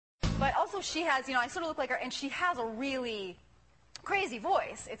But also she has, I sort of look like her, and she has a really crazy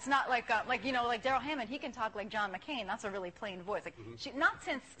voice. It's not like like Daryl Hammond. He can talk like John McCain. That's a really plain voice. Like not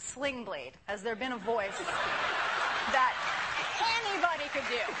since Sling Blade has there been a voice that anybody could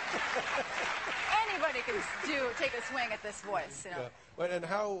do. Anybody could take a swing at this voice. Yeah. And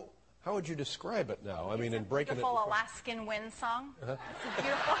how would you describe it now? I mean, in breaking it. Beautiful Alaskan Wind song. It's a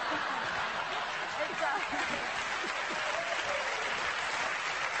beautiful.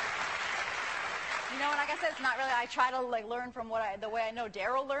 And like I said, it's not really. I try to learn from the way I know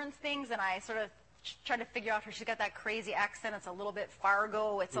Daryl learns things, and I sort of try to figure out her. She's got that crazy accent. It's a little bit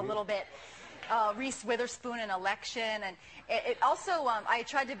Fargo. It's a little bit Reese Witherspoon in Election, and it also I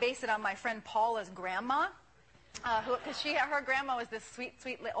tried to base it on my friend Paula's grandma, because her grandma was this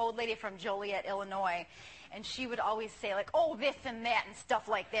sweet old lady from Joliet, Illinois, and she would always say like, "Oh, this and that" and stuff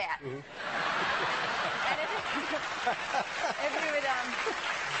like that. And if we would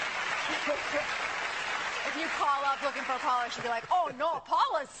if you call up looking for Paula, she'd be like, "Oh no,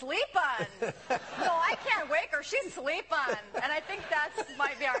 Paula's sleeping. No, I can't wake her. She's sleeping." And I think that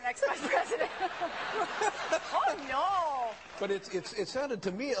might be our next vice president. Oh no. But it sounded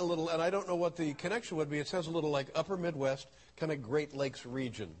to me a little, and I don't know what the connection would be. It sounds a little like Upper Midwest, kind of Great Lakes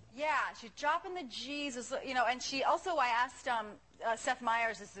region. Yeah, she's dropping the G's, and she also, I asked Seth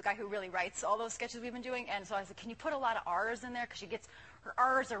Meyers, this is the guy who really writes all those sketches we've been doing, and so I said, can you put a lot of R's in there? Because she gets her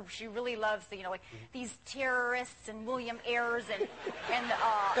R's, or she really loves the, like these terrorists and William Ayers, and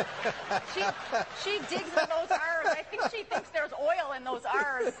she digs in those R's. I think she thinks there's oil in those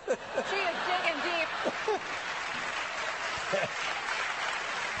R's. She is digging deep.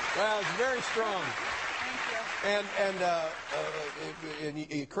 Well, it's very strong. Thank you. And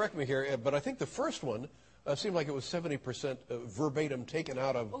you correct me here, but I think the first one seemed like it was 70% verbatim taken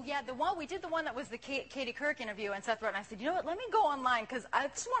out of. Oh yeah, we did the one that was the Katie Couric interview, and Seth wrote, and I said, you know what? Let me go online because I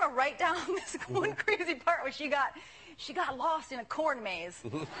just want to write down this one crazy part where she got lost in a corn maze.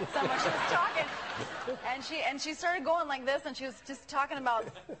 Someone she was talking, and she started going like this, and she was just talking about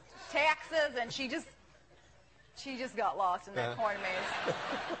taxes, and she just got lost in that corn maze.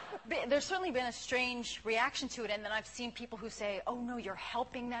 There's certainly been a strange reaction to it, and then I've seen people who say, "Oh no, you're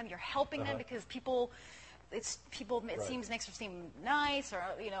helping them them because it seems makes her seem nice, or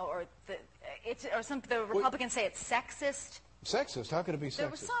the Republicans say it's sexist." Sexist? How could it be sexist? There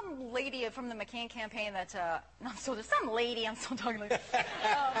was some lady from the McCain campaign that there's some lady. I'm still talking like. There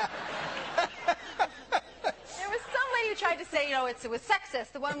was some lady who tried to say, it was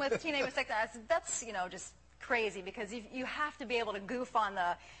sexist. The one with teenage was sexist. I said, that's just crazy, because you have to be able to goof on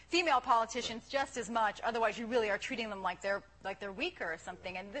the female politicians just as much, otherwise you really are treating them like they're weaker or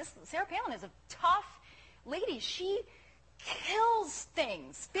something. And Sarah Palin is a tough lady. She kills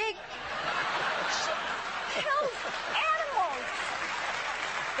things. She kills animals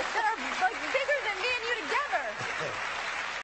that are like